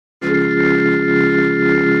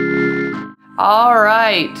All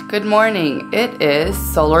right, good morning. It is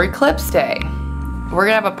solar eclipse day. We're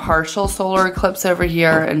gonna have a partial solar eclipse over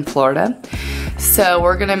here in Florida. So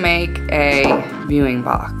we're gonna make a viewing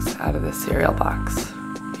box out of this cereal box.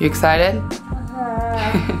 You excited?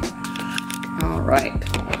 All right,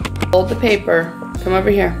 hold the paper. Come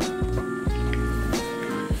over here.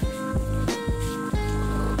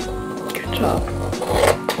 Good job.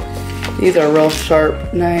 These are real sharp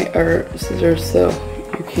scissors, so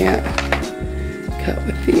you can't cut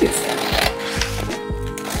with these.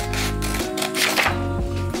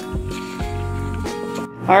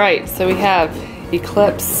 All right, so we have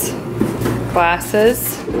eclipse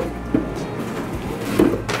glasses,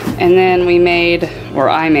 and then we made, or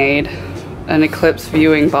I made, an eclipse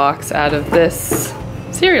viewing box out of this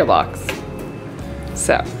cereal box.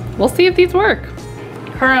 So we'll see if these work.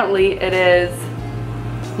 Currently it is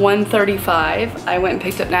 1:35. I went and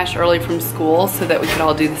picked up Nash early from school so that we could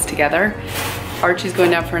all do this together. Archie's going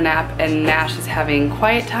down for a nap and Nash is having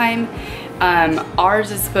quiet time.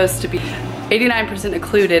 Ours is supposed to be 89%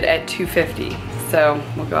 occluded at 2:50. So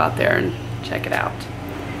we'll go out there and check it out.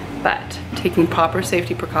 But taking proper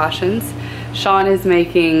safety precautions. Sean is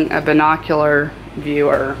making a binocular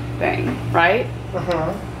viewer thing, right?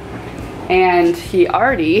 Uh-huh. And he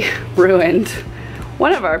already ruined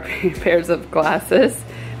one of our pairs of glasses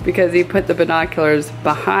because he put the binoculars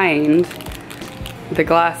behind the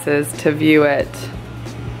glasses to view it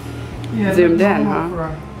zoomed in, huh? For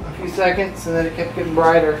a few seconds, and then it kept getting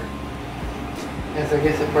brighter as I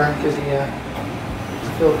guess it burned through the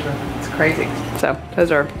filter. It's crazy. So those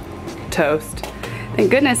are toast. Thank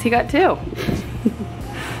goodness he got two.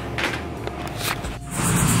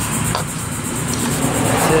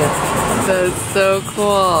 That's it. That's so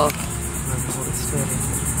cool. Hold it steady.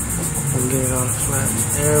 And get it on flat.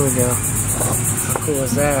 There we go. How cool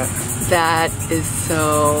is that? That is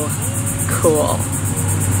so cool.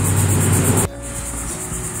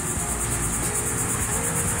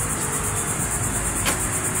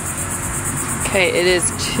 Okay, it is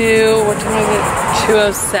what time is it?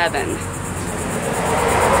 2:07.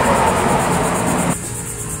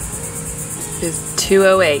 It is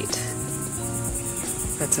 2:08.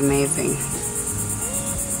 That's amazing.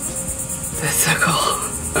 That's so cool.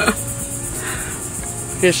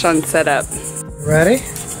 Here's Sean's setup. Ready?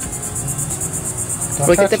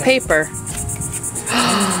 Look at the paper.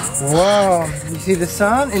 Whoa, you see the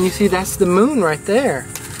sun and you see that's the moon right there.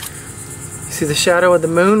 You see the shadow of the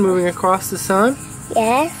moon moving across the sun?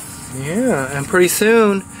 Yes. Yeah, and pretty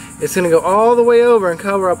soon it's gonna go all the way over and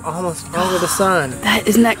cover up almost all of the sun.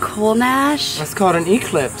 Isn't that cool, Nash? That's called an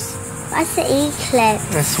eclipse. What's the eclipse?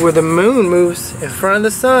 That's where the moon moves in front of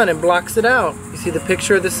the sun and blocks it out. You see the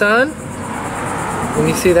picture of the sun? And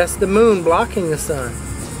you see that's the moon blocking the sun.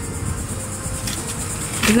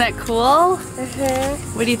 Isn't that cool? Uh-huh.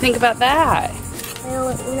 What do you think about that? I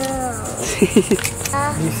don't know.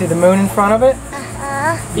 You see the moon in front of it?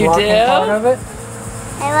 Uh-huh. You blocking do? part of it?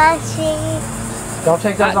 I want to see. Don't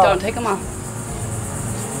take those off. Don't take them off.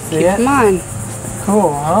 See Keep it? them on.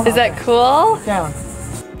 Cool, huh? Is that cool? Look down.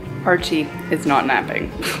 Archie is not napping.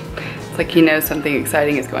 It's like he knows something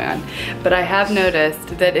exciting is going on. But I have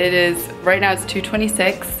noticed that it is, right now it's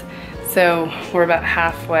 2:26, so we're about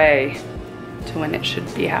halfway to when it should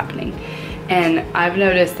be happening. And I've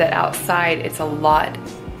noticed that outside it's a lot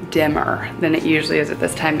dimmer than it usually is at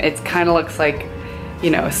this time. It kind of looks like,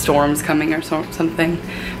 you know, a storm's coming or something.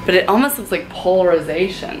 But it almost looks like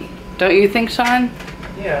polarization. Don't you think, Sean?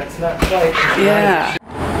 Yeah, it's not quite. Yeah.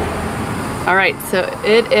 All right, so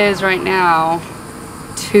it is right now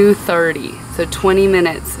 2:30, so 20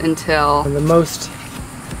 minutes until And the most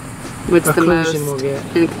what's the most occlusion we'll get.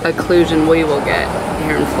 occlusion we will get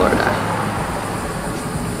here in Florida.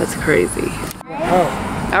 That's crazy.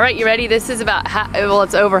 Oh, All right, you ready? This is about well,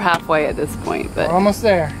 it's over halfway at this point, but we're almost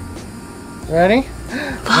there. Ready?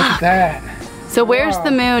 Look at that. so where's Wow.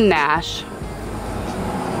 the moon, Nash?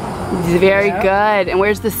 Very Yeah. good. And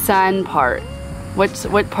where's the sun part?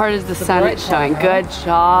 What part is the sun bright it's showing? part, huh? Good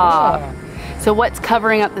job. Yeah. So what's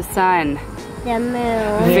covering up the sun? The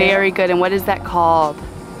moon. Very good. And what is that called?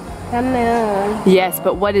 The moon. Yes,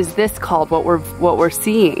 but what is this called? What we're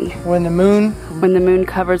seeing When the moon, when the moon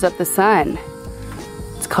covers up the sun?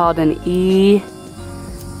 It's called an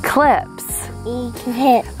eclipse.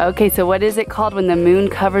 Eclipse. Okay, so what is it called when the moon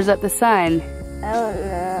covers up the sun? I don't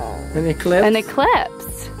know. an eclipse. An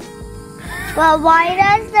eclipse. Well, why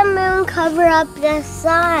does the moon cover up the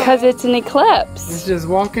sun? Because it's an eclipse. It's just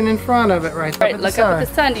walking in front of it right there. Right, look up at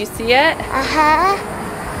the sun. Do you see it? Uh-huh.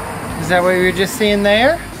 Is that what you were just seeing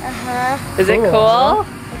there? Uh-huh. Is it Cool, cool?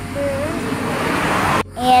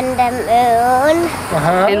 huh? And the moon.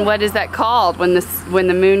 And what is that called when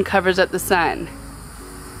the moon covers up the sun?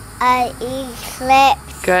 An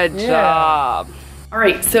eclipse. Good job. All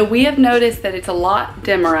right, so we have noticed that it's a lot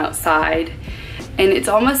dimmer outside, and it's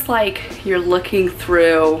almost like you're looking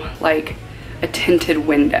through like a tinted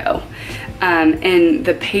window. And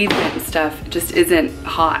the pavement and stuff just isn't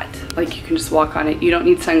hot. Like you can just walk on it. You don't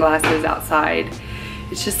need sunglasses outside.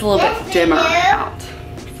 It's just a little bit dimmer out.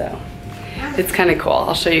 So it's kind of cool.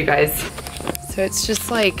 I'll show you guys. So it's just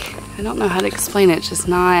like, I don't know how to explain it. It's just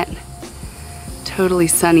not totally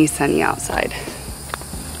sunny outside.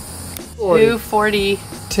 2:40.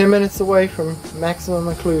 10 minutes away from maximum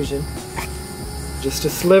inclusion. Just a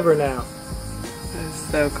sliver now. That's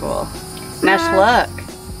so cool. Nash,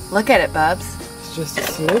 look at it, Bubs. It's just a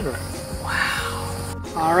sliver. Wow.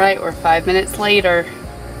 All right, we're 5 minutes later.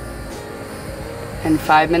 And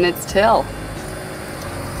 5 minutes till.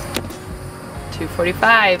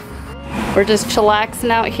 2:45. We're just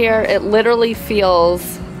chillaxing out here. It literally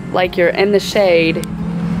feels like you're in the shade,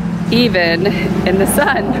 even in the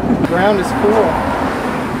sun. The ground is cool.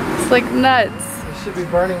 It's like nuts. I should be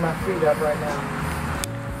burning my feet up right now.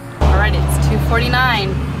 All right, it's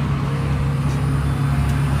 2:49.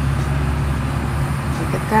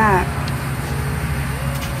 Look at that.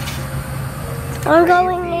 I'm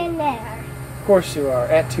going in there. Of course you are,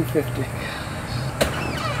 at 2:50.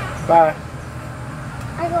 Bye.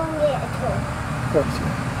 I'm going to get a toy. Of course you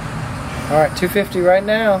are. All right, 2:50 right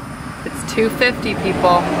now. It's 2:50,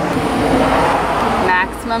 people.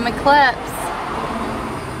 Maximum eclipse.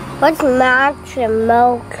 What's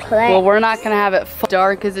maximum eclipse? Well, we're not gonna have it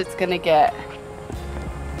dark as it's gonna get.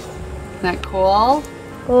 Isn't that cool?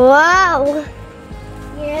 Wow.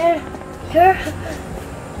 Yeah.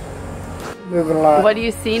 Moving along. What do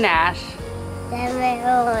you see, Nash? The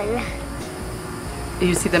moon.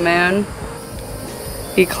 You see the moon?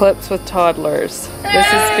 Eclipse with toddlers. This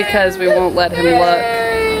is because we won't let him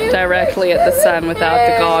look directly at the sun without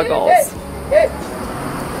the goggles.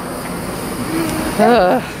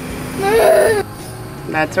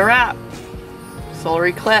 That's a wrap. Solar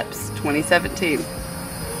Eclipse 2017.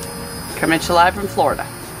 Coming to you live from Florida.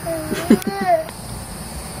 Look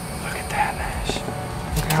at that, Nash.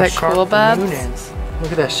 Look at how that sharp cool, the Bubs? moon is.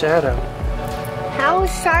 Look at that shadow. How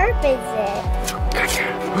sharp is it? Good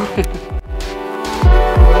job.